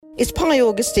It's Pi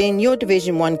Augustine, your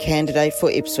Division 1 candidate for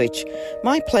Ipswich.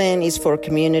 My plan is for a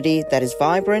community that is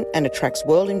vibrant and attracts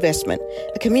world investment,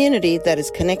 a community that is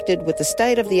connected with the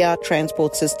state-of-the-art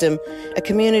transport system, a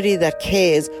community that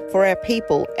cares for our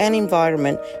people and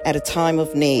environment at a time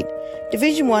of need.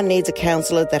 Division 1 needs a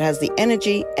councillor that has the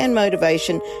energy and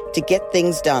motivation to get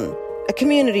things done, a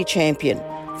community champion.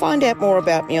 Find out more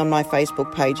about me on my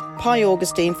Facebook page, Pi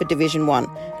Augustine for Division 1.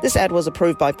 This ad was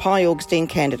approved by Pi Augustine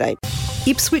candidate.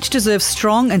 Ipswich deserves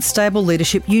strong and stable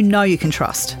leadership you know you can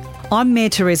trust. I'm Mayor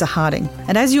Teresa Harding,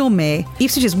 and as your Mayor,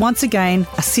 Ipswich is once again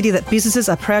a city that businesses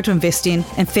are proud to invest in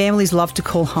and families love to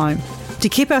call home. To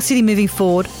keep our city moving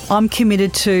forward, I'm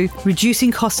committed to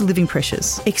reducing cost of living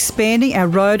pressures, expanding our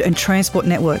road and transport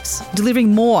networks,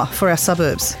 delivering more for our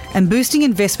suburbs, and boosting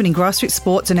investment in grassroots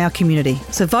sports in our community.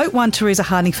 So vote 1 Teresa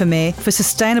Harding for Mayor for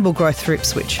sustainable growth for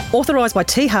Ipswich. Authorised by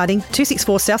T Harding,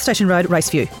 264 South Station Road,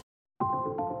 Raceview.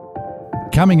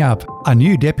 Coming up, a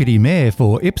new Deputy Mayor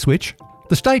for Ipswich.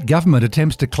 The state government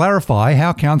attempts to clarify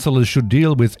how councillors should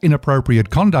deal with inappropriate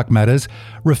conduct matters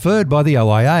referred by the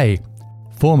OIA.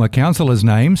 Former councillors'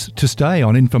 names to stay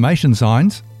on information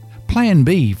signs. Plan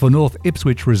B for North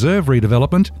Ipswich Reserve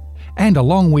redevelopment. And a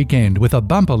long weekend with a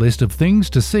bumper list of things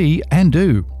to see and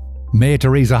do. Mayor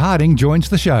Teresa Harding joins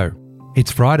the show.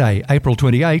 It's Friday, April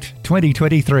 28,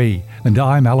 2023, and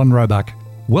I'm Alan Roebuck.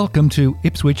 Welcome to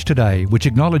Ipswich Today, which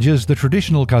acknowledges the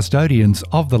traditional custodians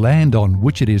of the land on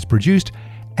which it is produced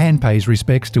and pays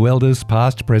respects to elders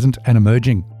past, present and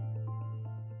emerging.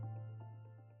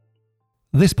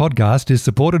 This podcast is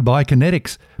supported by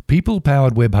Kinetics,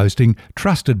 people-powered web hosting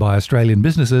trusted by Australian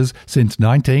businesses since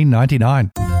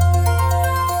 1999.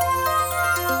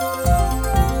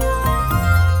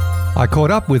 I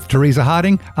caught up with Teresa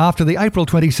Harding after the April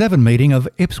 27 meeting of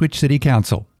Ipswich City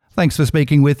Council. Thanks for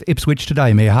speaking with Ipswich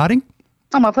Today, Mayor Harding.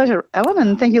 Oh, my pleasure, Alan,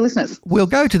 and thank you, listeners. We'll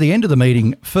go to the end of the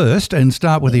meeting first and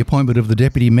start with the appointment of the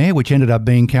Deputy Mayor, which ended up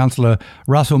being Councillor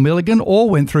Russell Milligan. All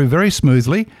went through very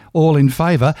smoothly, all in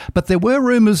favour, but there were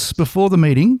rumours before the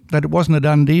meeting that it wasn't a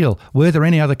done deal. Were there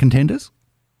any other contenders?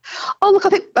 Oh, look, I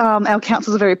think our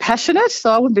councils are very passionate,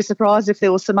 so I wouldn't be surprised if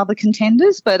there were some other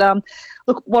contenders. But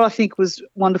look, what I think was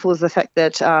wonderful is the fact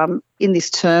that in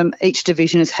this term, each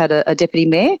division has had a deputy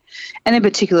mayor, and in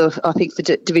particular, I think for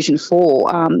Division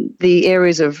 4, the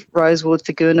areas of Rosewood,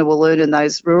 Thurgoona, Walloon and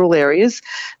those rural areas,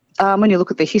 when you look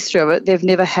at the history of it, they've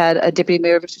never had a deputy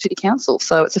mayor of a city council.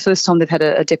 So it's the first time they've had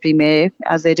a deputy mayor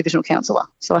as their divisional councillor.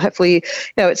 So hopefully,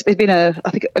 it's been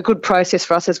a good process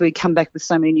for us as we come back with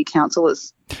so many new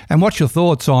councillors. And what's your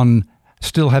thoughts on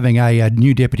still having a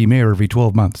new deputy mayor every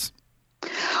 12 months?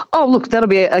 Oh, look, that'll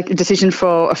be a decision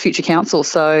for a future council.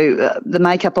 So the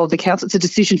makeup of the council, it's a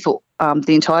decision for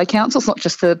the entire council. It's not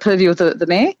just the purview of the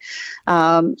mayor.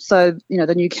 So,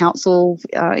 the new council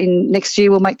in next year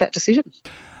will make that decision.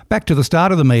 Back to the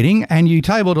start of the meeting, and you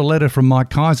tabled a letter from Mike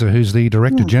Kaiser, who's the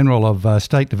Director General of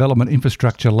State Development,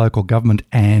 Infrastructure, Local Government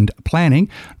and Planning.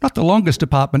 Not the longest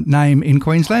department name in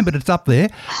Queensland, but it's up there.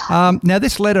 Now,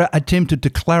 this letter attempted to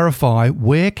clarify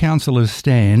where councillors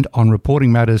stand on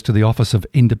reporting matters to the Office of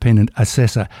Independent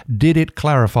Assessor. Did it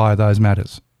clarify those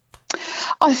matters?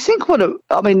 I think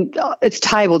it's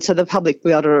tabled so the public will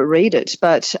be able to read it,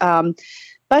 but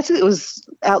basically, it was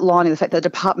outlining the fact that the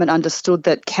department understood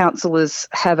that councillors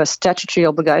have a statutory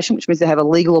obligation, which means they have a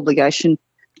legal obligation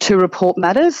to report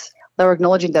matters. They were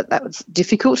acknowledging that was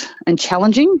difficult and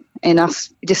challenging in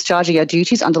us discharging our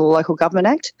duties under the Local Government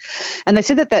Act. And they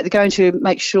said that they're going to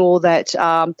make sure that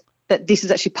that this is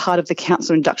actually part of the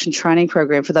council induction training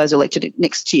program for those elected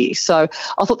next year. So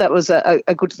I thought that was a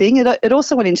good thing. It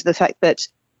also went into the fact that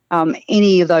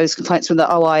any of those complaints from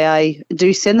the OIA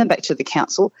do send them back to the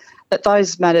council, that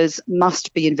those matters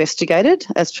must be investigated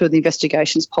as per the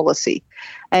investigations policy.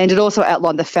 And it also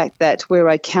outlined the fact that where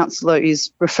a councillor is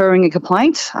referring a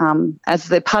complaint as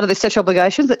they're part of their statutory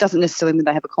obligations, that doesn't necessarily mean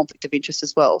they have a conflict of interest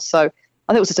as well. So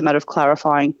I think it was just a matter of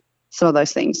clarifying some of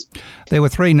those things. There were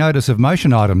 3 notice of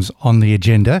motion items on the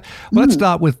agenda. Well, let's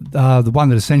start with the one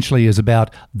that essentially is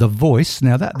about the voice.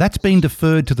 Now, that's been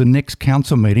deferred to the next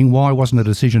council meeting. Why wasn't a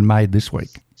decision made this week?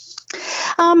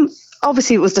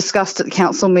 Obviously, it was discussed at the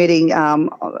council meeting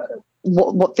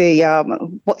what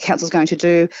council's going to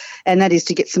do, and that is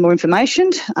to get some more information.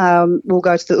 We'll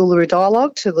go to the Uluru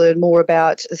Dialogue to learn more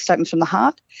about the statements from the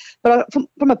heart. But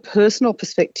from a personal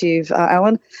perspective,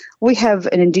 Alan, we have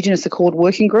an Indigenous Accord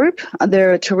working group.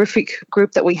 They're a terrific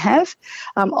group that we have.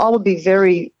 I would be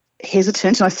very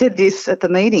hesitant, and I said this at the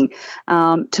meeting,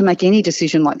 to make any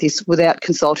decision like this without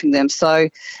consulting them. So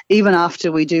even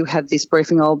after we do have this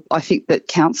briefing, I think that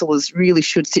councillors really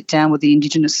should sit down with the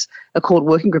Indigenous Accord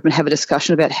Working Group and have a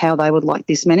discussion about how they would like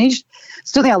this managed.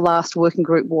 Certainly our last working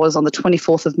group was on the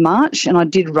 24th of March, and I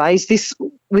did raise this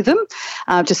with them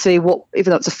to see what,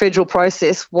 even though it's a federal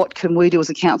process, what can we do as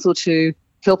a council to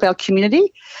help our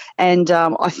community. And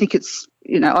I think it's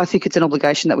an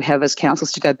obligation that we have as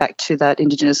councils to go back to that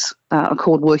Indigenous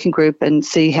Accord Working Group and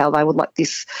see how they would like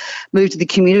this move to the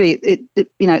community.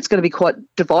 It's going to be quite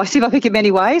divisive, I think, in many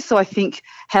ways. So I think,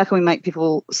 how can we make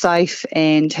people safe,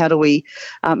 and how do we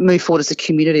move forward as a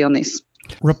community on this?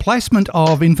 Replacement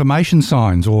of information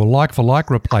signs, or like-for-like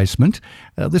replacement.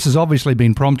 This has obviously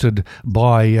been prompted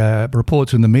by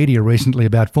reports in the media recently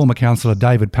about former councillor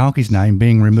David Palkey's name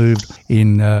being removed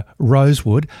in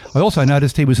Rosewood. I also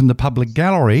noticed he was in the public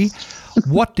gallery.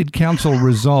 What did council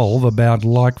resolve about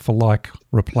like-for-like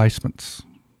replacements?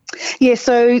 Yeah,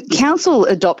 so council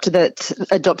adopted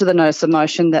the notice of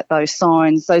motion that those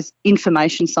signs, those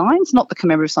information signs, not the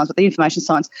commemorative signs, but the information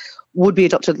signs, would be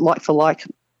adopted like for like,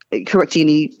 correcting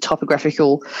any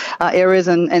typographical errors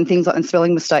and things like and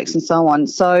spelling mistakes and so on.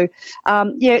 So,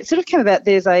 it sort of came about.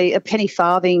 There's a penny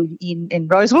farthing in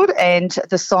Rosewood, and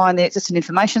the sign there, it's just an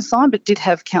information sign, but did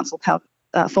have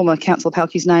former Councillor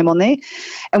Palkey's name on there.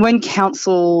 And when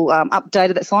council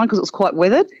updated that sign, because it was quite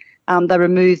weathered, they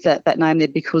removed that name there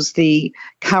because the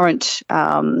current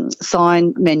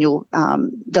sign manual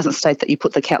doesn't state that you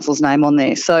put the council's name on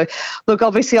there. So, look,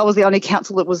 obviously I was the only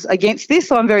council that was against this,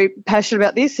 so I'm very passionate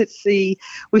about this.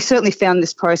 We certainly found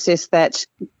this process that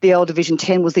the old Division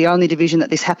 10 was the only division that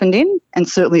this happened in, and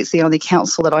certainly it's the only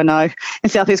council that I know in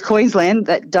South East Queensland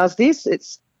that does this. It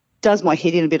does my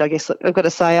head in a bit, I guess, I've got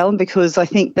to say, Alan, because I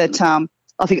think that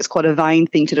I think it's quite a vain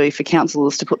thing to do for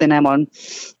councillors to put their name on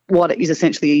what is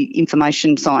essentially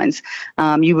information signs.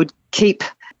 You would keep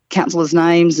councillors'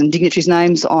 names and dignitaries'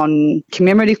 names on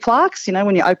commemorative plaques,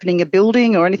 when you're opening a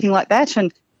building or anything like that,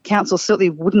 and council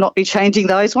certainly would not be changing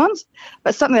those ones.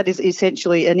 But something that is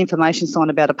essentially an information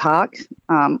sign about a park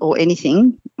or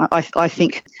anything, I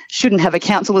think shouldn't have a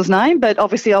councillor's name, but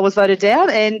obviously I was voted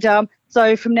down, and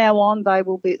so from now on, they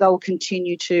will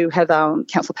continue to have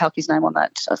Councillor Palkey's name on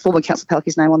that, former Councillor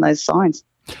Palkey's name on those signs.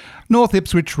 North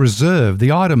Ipswich Reserve,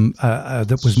 the item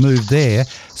that was moved there,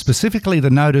 specifically the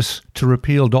notice to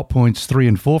repeal dot points 3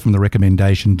 and 4 from the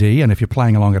recommendation D, and if you're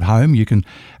playing along at home, you can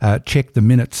check the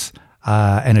minutes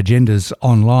and agendas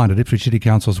online at Ipswich City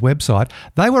Council's website.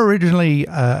 They were originally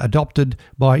adopted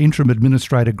by Interim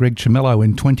Administrator Greg Chimello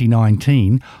in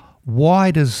 2019.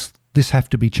 Why does this have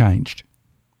to be changed?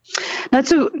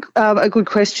 That's a good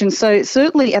question. So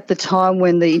certainly at the time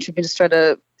when the Interim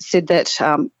Administrator said that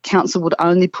council would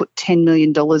only put $10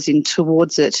 million in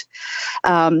towards it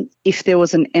if there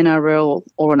was an NRL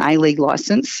or an A-League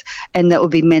licence, and that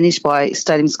would be managed by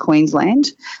Stadiums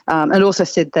Queensland, and also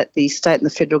said that the state and the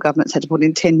federal governments had to put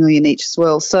in $10 million each as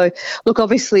well. So, look,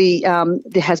 obviously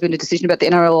there has been a decision about the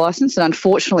NRL licence, and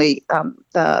unfortunately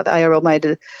the ARL made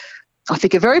a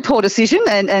very poor decision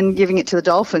and giving it to the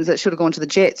Dolphins that should have gone to the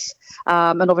Jets.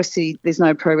 And obviously there's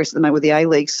no progress at the moment with the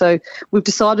A-League. So we've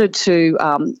decided to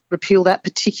repeal that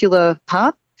particular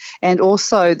part, and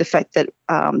also the fact that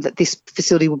that this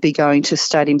facility will be going to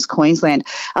Stadiums Queensland.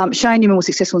 Shane Newman was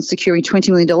successful in securing $20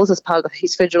 million as part of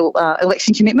his federal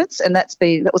election commitments, and that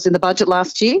was in the budget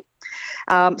last year.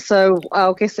 So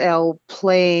I guess our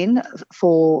plan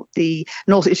for the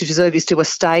North Ipswich Reserve is to do a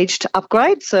staged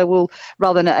upgrade. So we'll,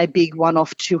 rather than a big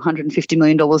one-off $250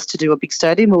 million to do a big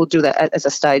stadium, we'll do that as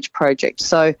a stage project.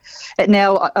 So it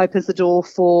now opens the door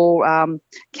for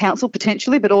council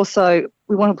potentially, but also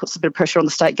we want to put some bit of pressure on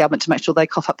the state government to make sure they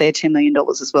cough up their $10 million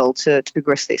as well to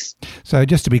progress this. So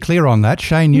just to be clear on that,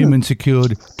 Shane Newman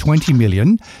secured $20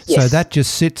 million. Yes. So that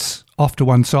just sits off to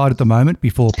one side at the moment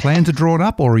before plans are drawn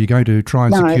up, or are you going to try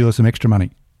and secure some extra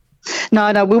money?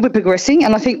 No, we'll be progressing.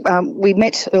 And I think we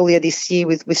met earlier this year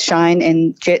with Shane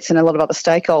and Jets and a lot of other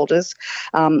stakeholders,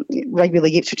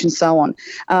 regularly Ipswich and so on.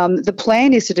 The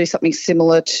plan is to do something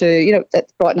similar to,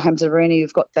 at Brighton Homes Arena,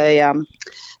 you've got the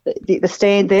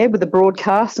stand there with the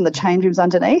broadcast and the change rooms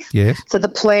underneath. Yes. So the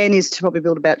plan is to probably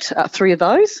build about 3 of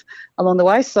those along the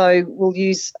way. So we'll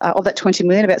use, of that $20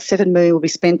 million, about $7 million will be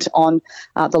spent on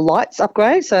the lights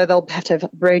upgrade. So they'll have to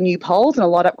have brand new poles and a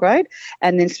light upgrade,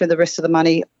 and then spend the rest of the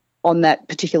money on that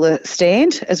particular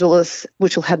stand, as well as,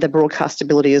 which will have the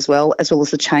broadcastability as well as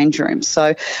the change room.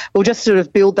 So we'll just sort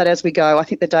of build that as we go. I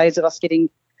think the days of us getting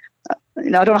I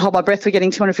don't want to hold my breath for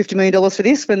getting $250 million for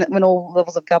this when all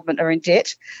levels of government are in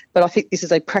debt. But I think this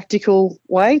is a practical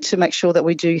way to make sure that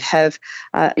we do have,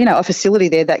 a facility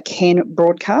there that can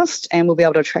broadcast, and we'll be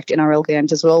able to attract NRL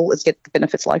games as well as get the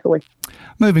benefits locally.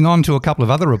 Moving on to a couple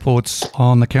of other reports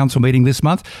on the council meeting this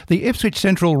month. The Ipswich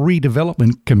Central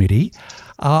Redevelopment Committee.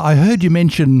 I heard you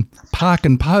mention Park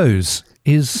and Pose.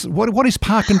 What is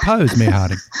Park and Pose, Mayor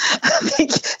Harding?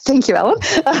 Thank you, Alan.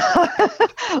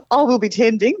 I will be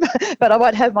tending, but I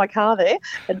won't have my car there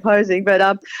and posing. But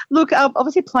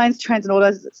obviously Plains Transit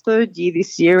Autos, it's third year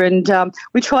this year, and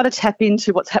we try to tap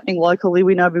into what's happening locally.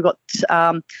 We know we've got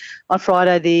on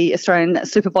Friday the Australian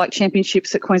Superbike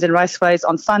Championships at Queensland Raceways.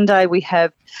 On Sunday we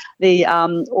have the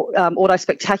Auto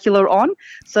Spectacular on.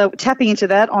 So tapping into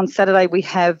that. On Saturday we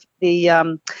have the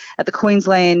at the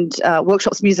Queensland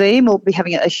Workshops Museum. We'll be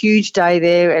having a huge day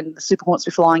there, and the Super Haunts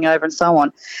will be flying over and so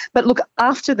on. But look,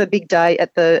 after the big day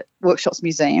at the Workshops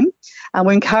Museum,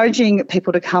 we're encouraging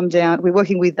people to come down. We're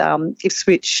working with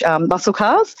Ipswich muscle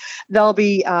cars. They'll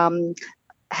be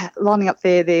lining up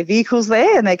their vehicles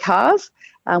there and their cars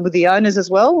with the owners as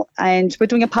well. And we're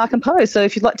doing a Park and Pose. So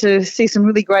if you'd like to see some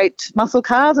really great muscle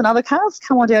cars and other cars,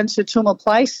 come on down to Toolmill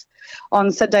Place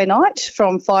on Saturday night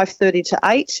from 5:30 to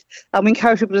 8. We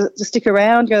encourage people to stick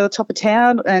around, go to the top of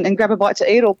town and grab a bite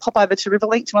to eat, or pop over to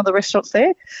Riverlink to one of the restaurants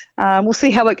there. We'll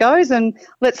see how it goes, and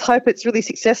let's hope it's really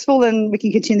successful and we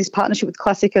can continue this partnership with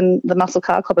Classic and the Muscle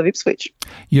Car Club of Ipswich.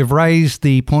 You've raised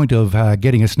the point of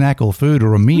getting a snack or food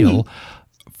or a meal.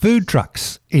 Food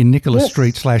trucks in Nicholas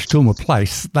Street / Toolmill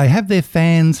Place, they have their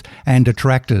fans and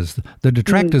detractors. The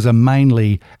detractors are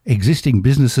mainly existing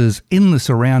businesses in the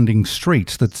surrounding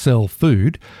streets that sell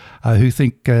food who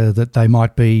think that they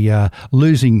might be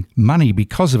losing money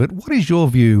because of it. What is your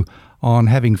view on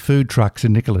having food trucks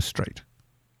in Nicholas Street?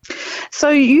 So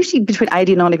usually between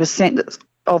 80 and 90%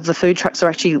 of the food trucks are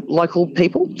actually local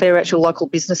people. They're actual local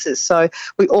businesses. So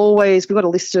we've got a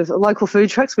list of local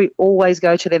food trucks. We always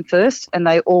go to them first, and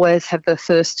they always have the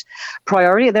first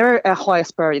priority. They're our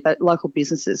highest priority. But local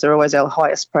businesses are always our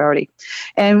highest priority.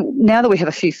 And now that we have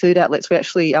a few food outlets, we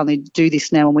actually only do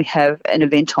this now when we have an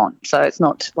event on. So it's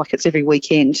not like it's every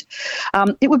weekend.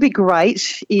 It would be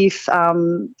great if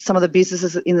some of the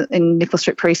businesses in Nicholas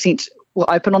Street Precinct were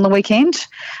open on the weekend.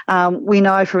 We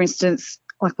know, for instance,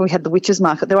 like when we had the Witches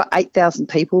Market, there were 8,000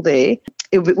 people there.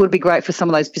 It would be great for some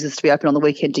of those businesses to be open on the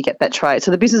weekend to get that trade.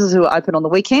 So the businesses who are open on the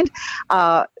weekend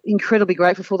are incredibly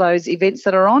grateful for those events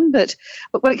that are on. But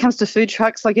when it comes to food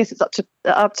trucks, I guess it's up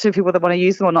to people that want to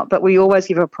use them or not. But we always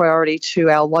give a priority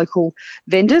to our local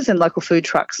vendors and local food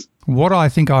trucks. What I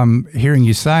think I'm hearing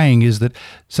you saying is that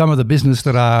some of the businesses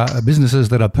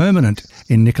that are permanent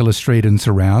in Nicholas Street and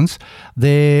surrounds,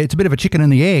 it's a bit of a chicken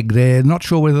and the egg. They're not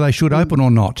sure whether they should open or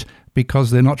not,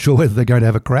 because they're not sure whether they're going to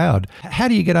have a crowd. How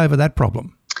do you get over that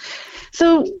problem?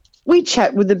 So we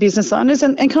chat with the business owners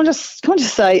and can I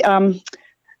just say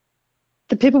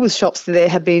the people with shops there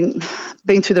have been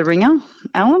through the ringer,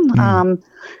 Alan.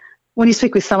 When you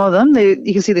speak with some of them,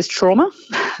 you can see there's trauma,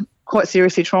 quite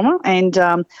seriously trauma, and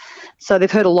so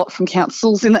they've heard a lot from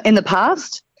councils in the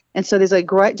past, and so there's a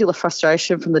great deal of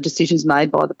frustration from the decisions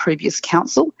made by the previous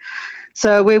council.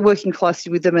 So we're working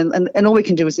closely with them, and all we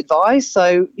can do is advise.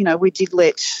 So,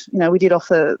 we did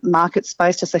offer market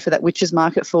space to say for that Witches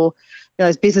Market for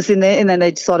those business in there, and then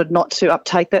they decided not to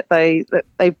uptake that. They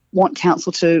want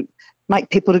council to make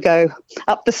people to go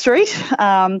up the street.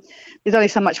 There's only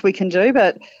so much we can do,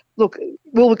 but look,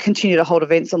 we'll continue to hold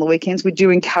events on the weekends. We do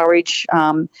encourage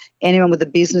anyone with a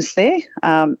business there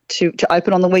to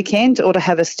open on the weekend, or to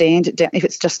have a stand down, if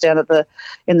it's just down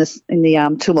in the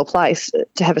Toolmill Place,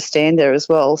 to have a stand there as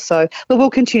well. So, but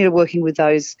we'll continue working with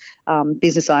those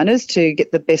business owners to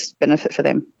get the best benefit for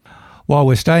them. While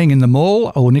we're staying in the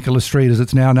mall, or Nicholas Street as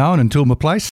it's now known, and Toolmill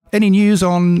Place, any news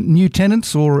on new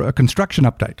tenants or a construction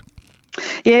update?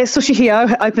 Yeah, Sushi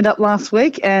Hio opened up last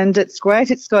week, and it's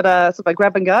great. It's got a sort of a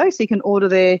grab and go, so you can order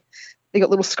there. They've got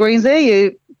little screens there.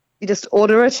 You just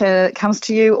order it and it comes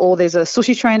to you, or there's a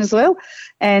sushi train as well.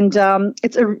 And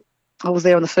I was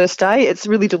there on the first day. It's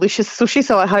really delicious sushi,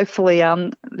 so I hopefully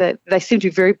that they seem to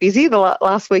be very busy the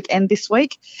last week and this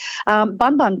week. Bun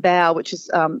Bun Bao, which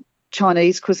is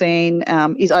Chinese cuisine,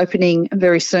 is opening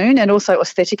very soon, and also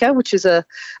Aesthetica, which is a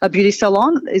beauty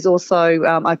salon, is also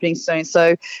opening soon.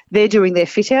 So they're doing their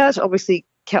fit out. Obviously,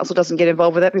 council doesn't get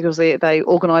involved with that because they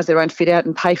organise their own fit out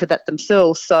and pay for that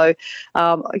themselves. So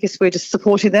I guess we're just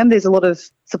supporting them. There's a lot of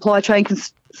supply chain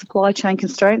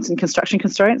constraints and construction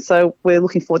constraints, so we're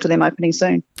looking forward to them opening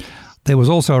soon. There was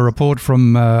also a report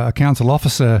from a council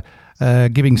officer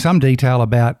giving some detail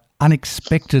about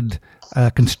unexpected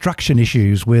construction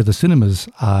issues where the cinemas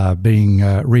are being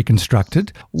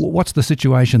reconstructed. What's the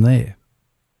situation there?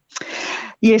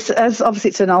 Yes, as obviously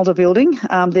it's an older building,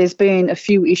 there's been a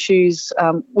few issues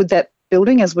with that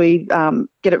building as we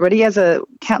get it ready. As a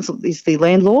council is the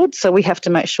landlord, so we have to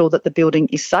make sure that the building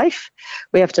is safe.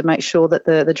 We have to make sure that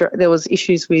there was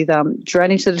issues with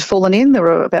drainage that had fallen in. There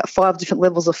were about 5 different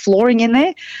levels of flooring in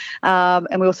there,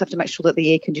 and we also have to make sure that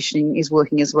the air conditioning is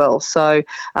working as well. So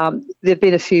there have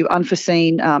been a few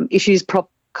unforeseen issues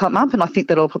come up, and I think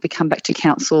that'll probably come back to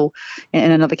council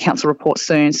in another council report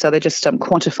soon. So they're just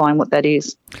quantifying what that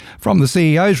is. From the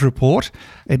CEO's report,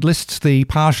 it lists the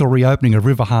partial reopening of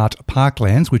Riverheart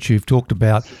Parklands, which you've talked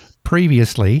about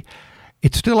previously.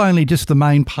 It's still only just the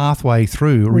main pathway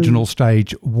through original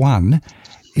stage 1.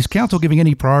 Is council giving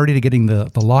any priority to getting the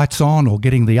lights on or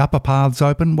getting the upper paths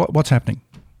open? What's happening?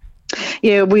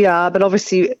 Yeah, we are, but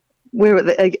obviously we're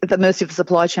at the mercy of the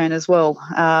supply chain as well.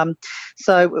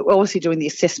 So we're obviously doing the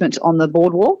assessment on the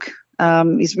boardwalk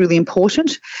is really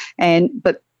important.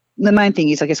 But the main thing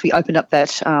is, I guess, we opened up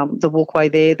that the walkway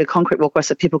there, the concrete walkway,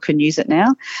 so people can use it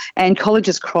now. And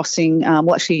Colleges Crossing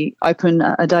will actually open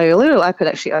a day earlier. It'll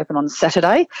actually open on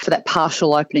Saturday for that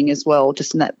partial opening as well,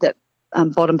 just in that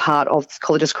bottom part of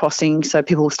Colleges Crossing, so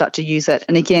people will start to use that.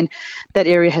 And again, that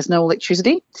area has no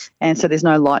electricity, and so there's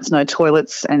no lights, no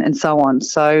toilets, and so on.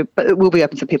 So, but it will be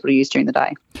open for people to use during the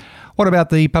day. What about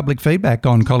the public feedback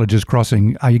on Colleges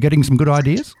Crossing? Are you getting some good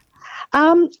ideas?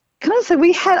 Can I say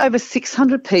we had over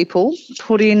 600 people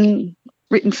put in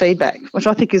written feedback, which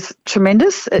I think is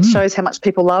tremendous. It shows how much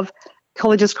people love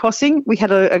Colleges Crossing. We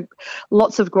had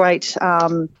lots of great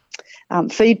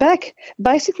feedback.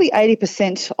 Basically,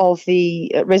 80% of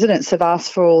the residents have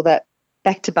asked for all that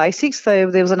back to basics.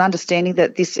 So there was an understanding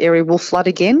that this area will flood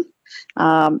again. We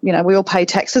all pay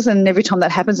taxes, and every time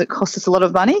that happens, it costs us a lot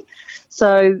of money.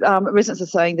 So residents are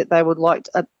saying that they would like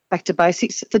back to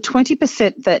basics. The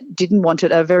 20% that didn't want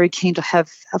it are very keen to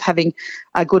having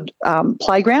a good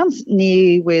playgrounds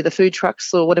near where the food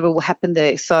trucks or whatever will happen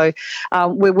there. So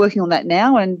we're working on that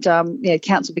now, and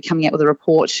council will be coming out with a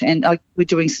report, and we'll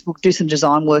do some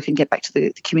design work and get back to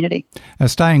the community.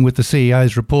 Staying with the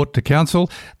CEO's report to council,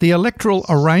 the electoral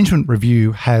arrangement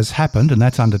review has happened, and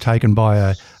that's undertaken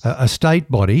by a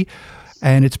state body.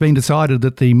 And it's been decided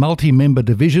that the multi-member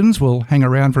divisions will hang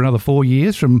around for another 4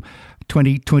 years from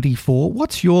 2024.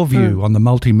 What's your view on the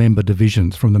multi-member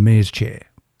divisions from the Mayor's chair?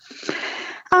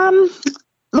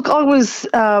 Look, I was,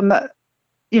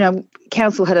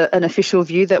 council had an official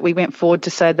view that we went forward to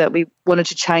say that we wanted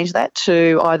to change that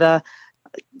to either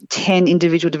 10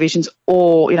 individual divisions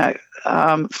or,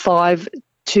 5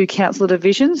 two-councillor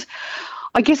divisions.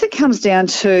 I guess it comes down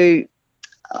to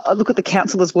look at the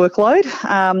councillors' workload.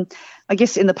 I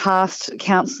guess in the past,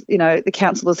 the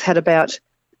councillors had about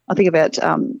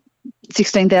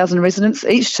 16,000 residents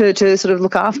each to sort of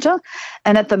look after.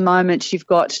 And at the moment, you've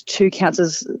got 2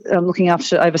 councillors looking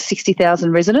after over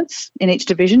 60,000 residents in each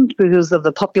division because of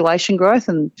the population growth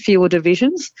and fewer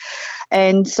divisions.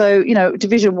 And so,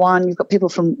 Division 1, you've got people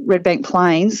from Redbank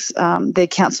Plains. Their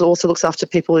council also looks after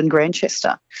people in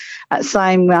Grantchester.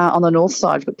 Same on the north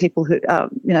side, but people who,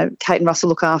 Kate and Russell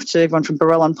look after everyone from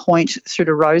Barrellan Point through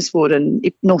to Rosewood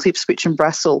and North Ipswich and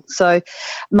Brassel. So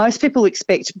most people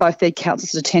expect both their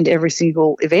councils to attend every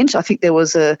single event. I think there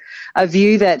was a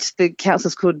view that the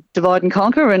councils could divide and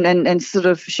conquer and sort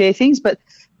of share things, but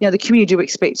the community do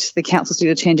expect the councils to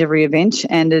attend every event,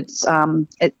 and it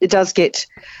does get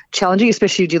challenging,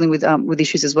 especially dealing with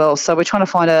issues as well. So we're trying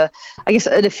to find an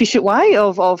efficient way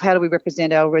of how do we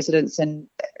represent our residents and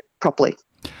properly.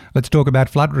 Let's talk about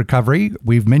flood recovery.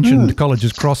 We've mentioned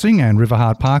Colleges Crossing and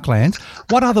Riverheart Parklands.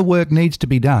 What other work needs to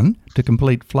be done to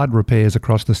complete flood repairs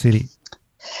across the city?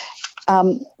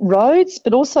 Roads,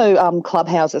 but also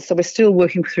clubhouses. So we're still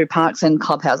working through parks and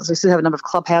clubhouses. We still have a number of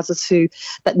clubhouses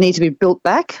that need to be built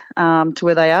back to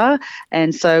where they are,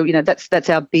 and so that's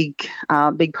our big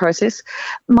process.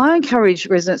 I encourage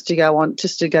residents to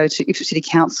go to Ipswich City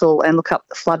Council and look up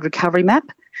the flood recovery map.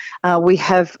 We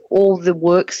have all the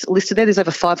works listed there. There's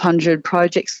over 500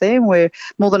 projects there, and we're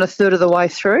more than a third of the way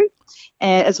through.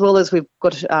 As well as we've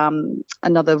got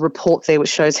another report there which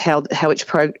shows how each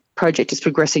project is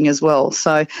progressing as well,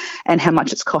 so and how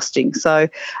much it's costing. So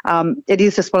it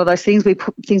is just one of those things. We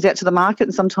put things out to the market,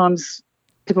 and sometimes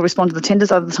people respond to the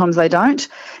tenders, other times they don't,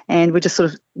 and we're just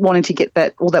sort of wanting to get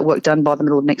all that work done by the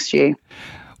middle of next year.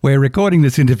 We're recording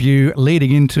this interview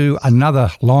leading into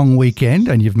another long weekend,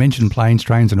 and you've mentioned planes,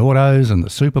 trains and autos and the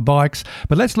super bikes.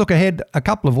 But let's look ahead a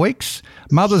couple of weeks.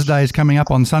 Mother's Day is coming up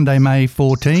on Sunday, May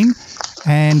 14.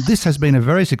 And this has been a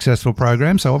very successful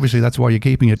program, so obviously that's why you're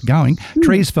keeping it going.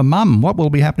 Trees for Mum, what will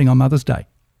be happening on Mother's Day?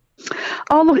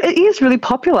 Oh, look, it is really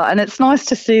popular, and it's nice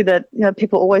to see that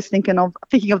people are always thinking of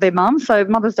their mum. So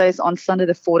Mother's Day is on Sunday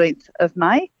the 14th of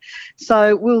May.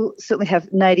 So we'll certainly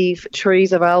have native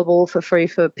trees available for free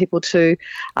for people to,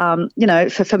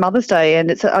 for Mother's Day.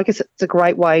 And I guess it's a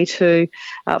great way to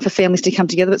for families to come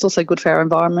together. But it's also good for our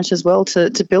environment as well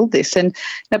to build this. And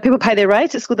people pay their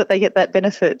rates. It's good that they get that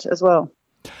benefit as well.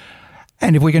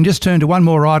 And if we can just turn to one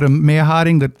more item, Mayor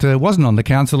Harding, that wasn't on the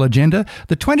council agenda,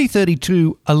 the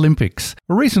 2032 Olympics.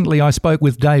 Recently I spoke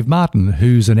with Dave Martin,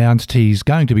 who's announced he's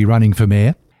going to be running for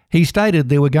mayor. He stated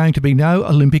there were going to be no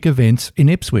Olympic events in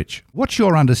Ipswich. What's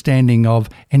your understanding of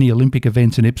any Olympic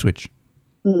events in Ipswich?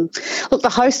 Look, the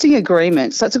hosting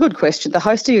agreement, so that's a good question. The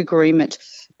hosting agreement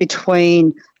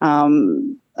between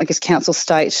council,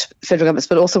 state, federal governments,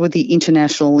 but also with the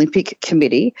International Olympic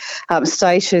Committee,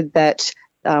 stated that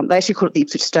they actually called it the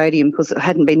Ipswich Stadium because it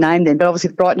hadn't been named then, but obviously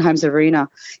the Brighton Homes Arena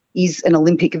is an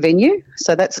Olympic venue,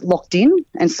 so that's locked in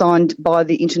and signed by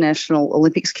the International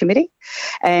Olympics Committee.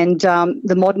 And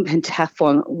the modern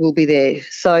pentathlon will be there.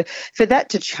 So for that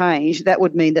to change, that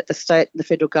would mean that the state, the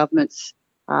federal governments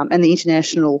and the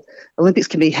International Olympics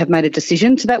Committee have made a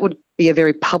decision. So that would be a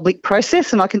very public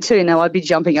process, and I can tell you now I'd be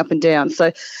jumping up and down.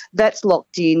 So that's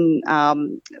locked in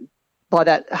by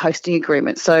that hosting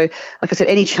agreement. So, like I said,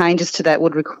 any changes to that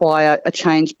would require a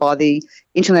change by the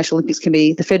International Olympics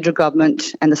Committee, the federal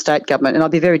government and the state government, and I'd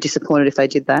be very disappointed if they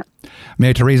did that.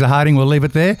 Mayor Teresa Harding, we'll leave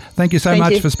it there. Thank you so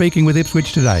much for speaking with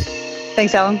Ipswich today.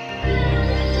 Thanks, Alan.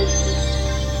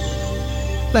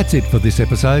 That's it for this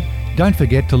episode. Don't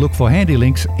forget to look for handy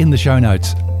links in the show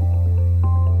notes.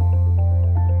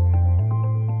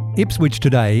 Ipswich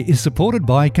Today is supported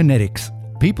by Kinetics,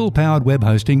 people-powered web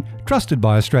hosting trusted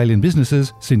by Australian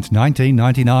businesses since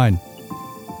 1999.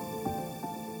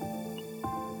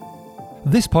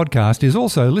 This podcast is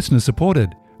also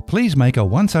listener-supported. Please make a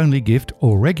once-only gift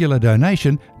or regular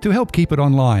donation to help keep it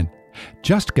online.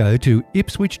 Just go to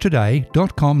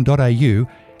ipswichtoday.com.au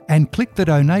and click the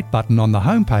donate button on the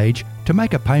homepage to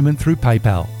make a payment through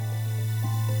PayPal.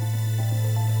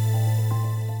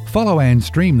 Follow and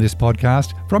stream this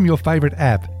podcast from your favourite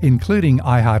app, including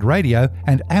iHeartRadio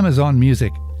and Amazon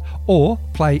Music. Or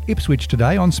play Ipswich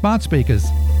Today on smart speakers.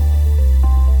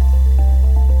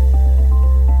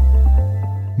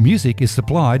 Music is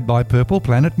supplied by Purple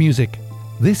Planet Music.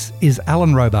 This is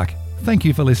Alan Roebuck. Thank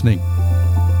you for listening.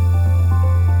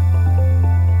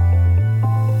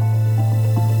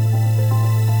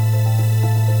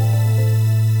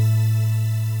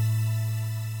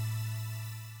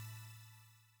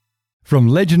 From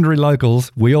legendary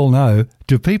locals we all know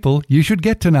to people you should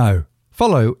get to know.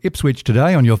 Follow Ipswich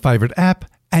Today on your favourite app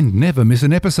and never miss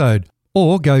an episode.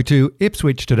 Or go to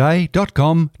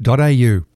ipswichtoday.com.au.